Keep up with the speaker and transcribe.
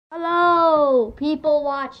people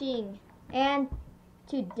watching, and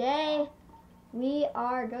today we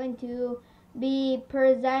are going to be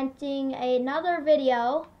presenting another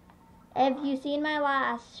video. If you've seen my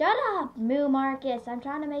last, shut up, Moo Marcus, I'm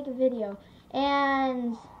trying to make a video,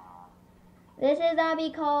 and this is gonna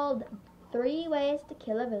be called 3 Ways to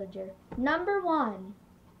Kill a Villager. Number 1,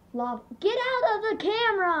 lava. Get out of the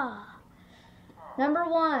camera! Number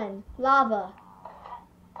 1, lava.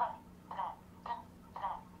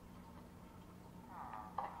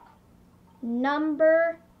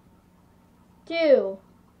 Number 2,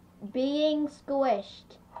 being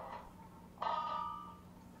squished.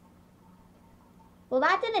 Well,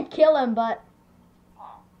 that didn't kill him, but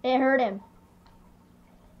it hurt him.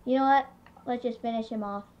 You know what? Let's just finish him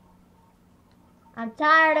off. I'm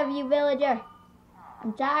tired of you, villager.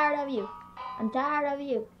 I'm tired of you. I'm tired of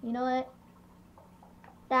you. You know what?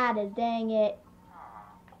 That is dang it.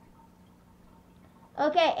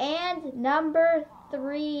 Okay, and number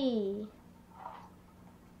 3.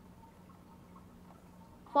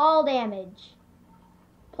 Fall damage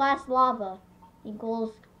plus lava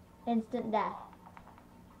equals instant death.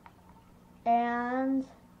 And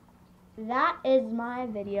that is my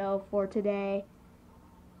video for today.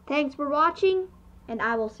 Thanks for watching, and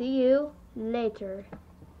I will see you later.